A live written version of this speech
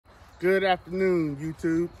Good afternoon,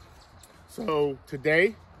 YouTube. So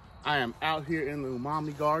today I am out here in the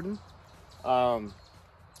umami garden.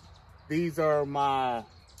 These are my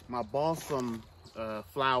balsam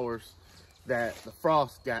flowers that the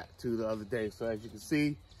frost got to the other day. So as you can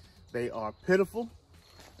see, they are pitiful.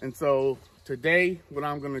 And so today what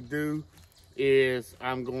I'm going to do is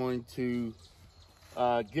I'm going to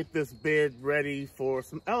get this bed ready for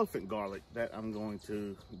some elephant garlic that I'm going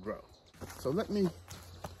to grow. So let me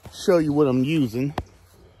show you what I'm using.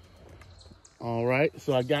 All right,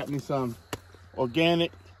 so I got me some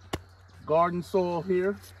organic garden soil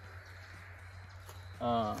here,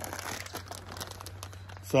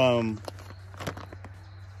 some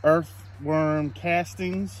earthworm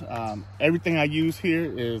castings. Everything I use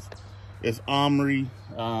here is OMRI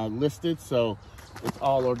listed, so it's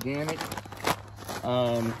all organic.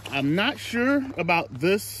 I'm not sure about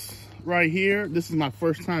this right here. This is my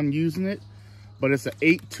first time using it, but it's an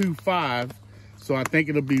 825, so I think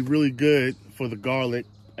it'll be really good for the garlic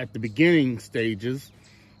at the beginning stages,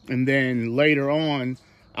 and then later on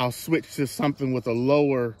I'll switch to something with a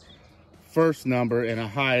lower first number and a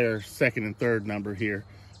higher second and third number here.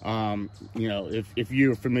 You know, if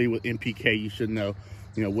you're familiar with NPK, you should know,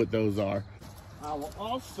 you know, what those are. I will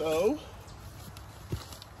also,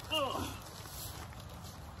 can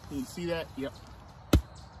you see that? Yep.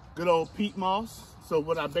 Good old peat moss. So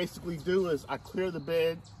what I basically do is I clear the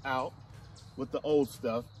bed out with the old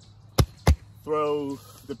stuff, throw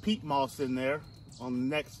the peat moss in there on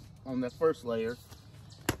that first layer,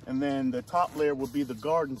 and then the top layer will be the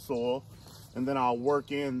garden soil, and then I'll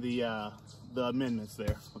work in the amendments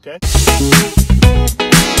there. Okay.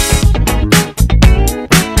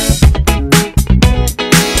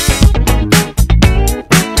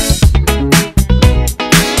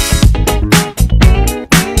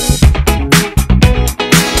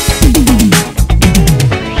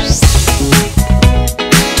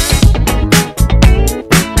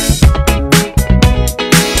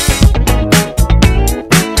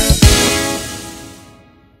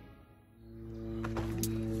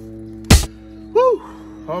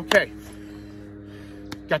 Okay,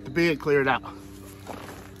 got the bed cleared out.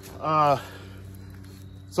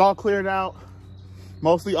 It's all cleared out,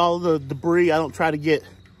 mostly all of the debris. I don't try to get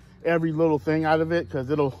every little thing out of it because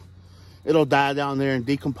it'll die down there and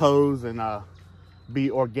decompose and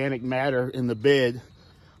be organic matter in the bed.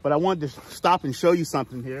 But I wanted to stop and show you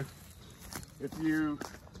something here. If you,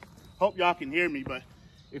 hope y'all can hear me, but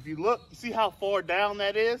if you look, you see how far down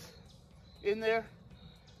that is in there?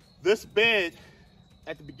 This bed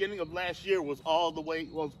at the beginning of last year was all the way,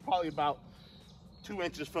 well, it's probably about 2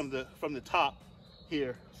 inches from the top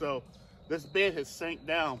here. So this bed has sank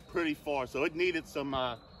down pretty far. So it needed some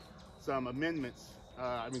amendments.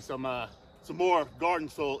 Some more garden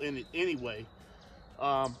soil in it anyway.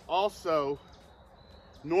 Also,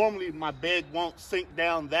 normally my bed won't sink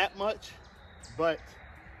down that much, but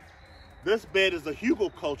this bed is a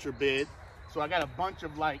hugelkultur bed. So I got a bunch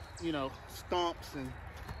of, like, you know, stumps and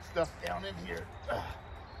stuff down in here.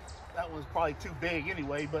 That one's probably too big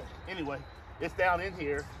anyway, but anyway, it's down in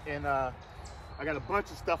here, and I got a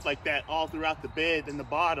bunch of stuff like that all throughout the bed and the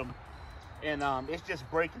bottom, and it's just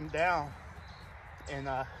breaking down. And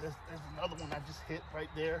there's another one I just hit right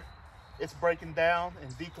there. It's breaking down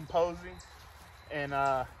and decomposing and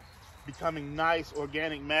becoming nice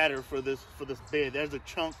organic matter for this bed. There's a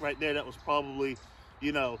chunk right there that was probably,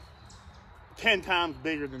 you know, 10 times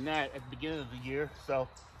bigger than that at the beginning of the year. So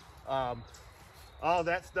all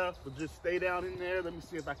that stuff will just stay down in there. Let me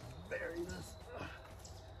see if I can bury this.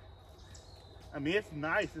 I mean, it's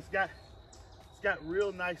nice. It's got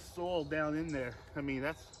real nice soil down in there. I mean,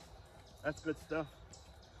 that's good stuff.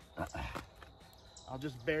 I'll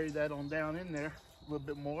just bury that on down in there a little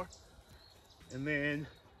bit more, and then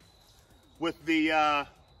with the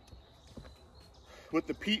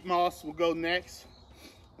peat moss will go next,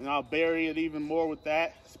 and I'll bury it even more with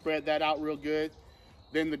that. Spread that out real good.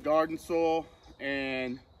 Then the garden soil,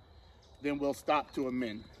 and then we'll stop to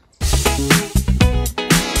amend.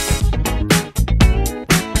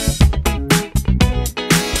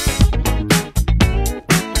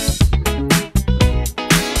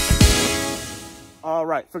 All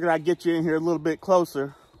right, figured I'd get you in here a little bit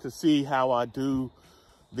closer to see how I do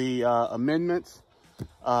the amendments.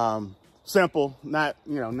 Simple, not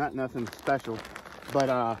nothing special, but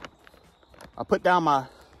I put down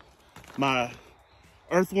my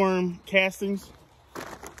earthworm castings.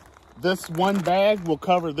 This one bag will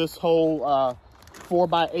cover this whole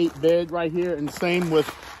 4x8 bed right here, and same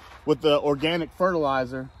with the organic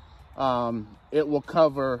fertilizer. It will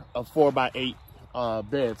cover a 4x8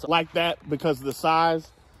 bed. So like that, because of the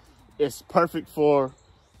size, it's perfect for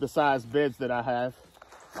the size beds that I have.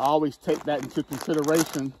 I always take that into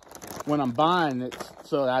consideration when I'm buying it,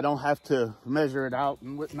 so I don't have to measure it out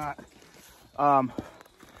and whatnot. And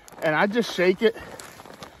I just shake it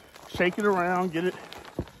around, get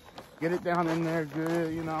it down in there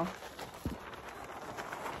good, you know.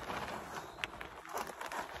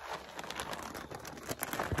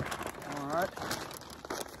 All right,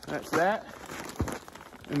 that's that.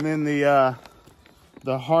 And then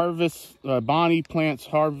the Harvest Bonnie Plants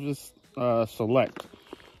Harvest Select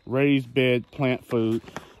raised bed plant food.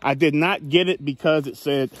 I did not get it because it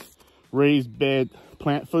said raised bed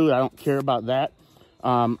plant food. I don't care about that.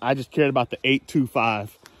 I just cared about the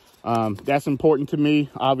 825. That's important to me.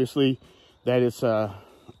 Obviously, that it's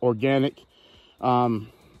organic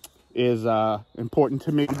is important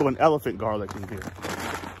to me. I'm doing elephant garlic in here.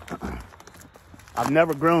 I've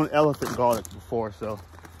never grown elephant garlic before, so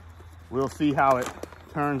we'll see how it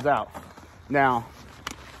turns out. Now,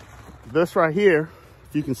 this right here,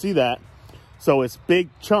 if you can see that, so it's big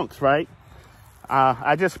chunks, right?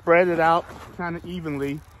 I just spread it out kind of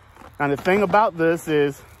evenly. And the thing about this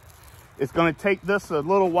is it's going to take this a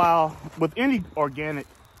little while. With any organic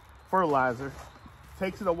fertilizer, it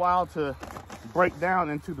takes it a while to break down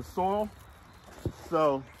into the soil.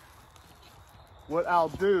 So what I'll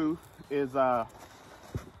do is I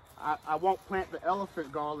won't plant the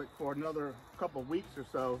elephant garlic for another couple of weeks or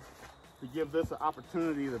so to give this an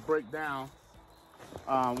opportunity to break down.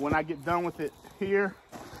 When I get done with it here,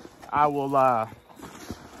 I will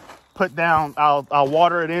put down, I'll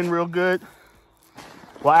water it in real good.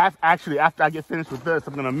 Well, actually, after I get finished with this,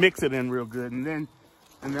 I'm gonna mix it in real good, and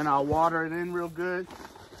then I'll water it in real good,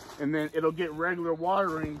 and then it'll get regular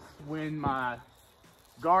watering when my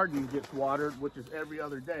garden gets watered, which is every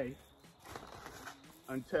other day,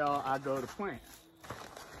 until I go to plant.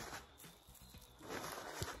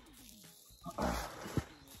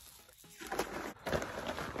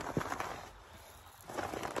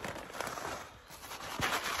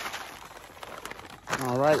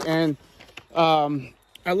 All right, and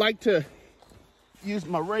I like to use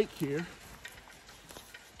my rake here.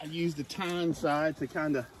 I use the tine side to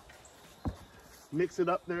kind of mix it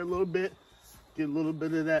up there a little bit, get a little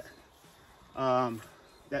bit of that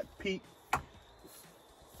that peat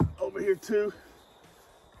over here too.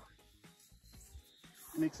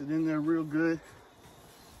 Mix it in there real good.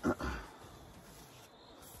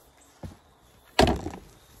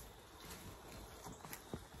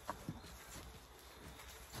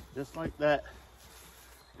 Just like that.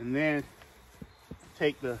 And then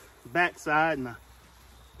take the back side and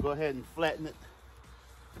go ahead and flatten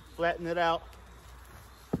it out.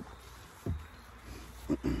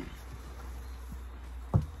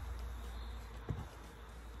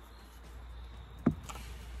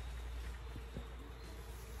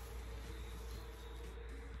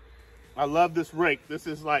 I love this rake. This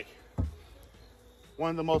is like one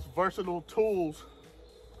of the most versatile tools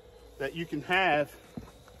that you can have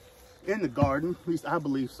in the garden, at least I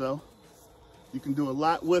believe so. You can do a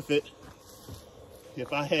lot with it.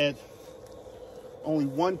 If I had only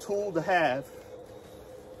one tool to have,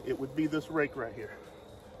 it would be this rake right here.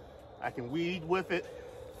 I can weed with it.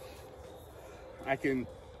 I can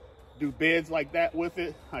do beds like that with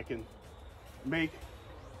it. I can make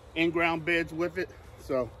in-ground beds with it.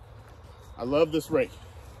 So I love this rake.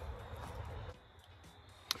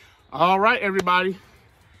 All right, everybody.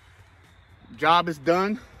 Job is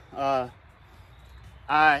done.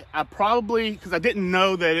 I probably, because I didn't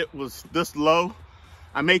know that it was this low,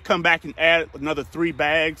 I may come back and add another 3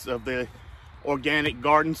 bags of the organic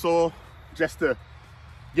garden soil just to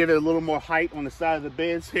give it a little more height on the side of the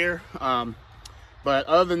beds here. But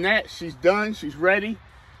other than that, she's done. She's ready.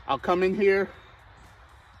 I'll come in here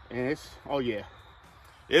and it's, oh yeah,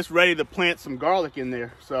 it's ready to plant some garlic in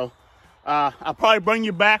there. So I'll probably bring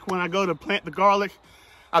you back when I go to plant the garlic.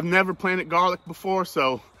 I've never planted garlic before,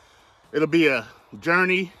 so it'll be a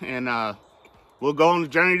journey, and we'll go on the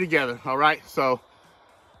journey together. All right, so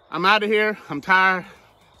I'm out of here. I'm tired.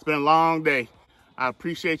 It's been a long day. I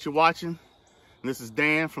appreciate you watching. And this is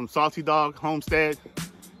Dan from Salty Dog Homestead,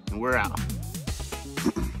 and we're out.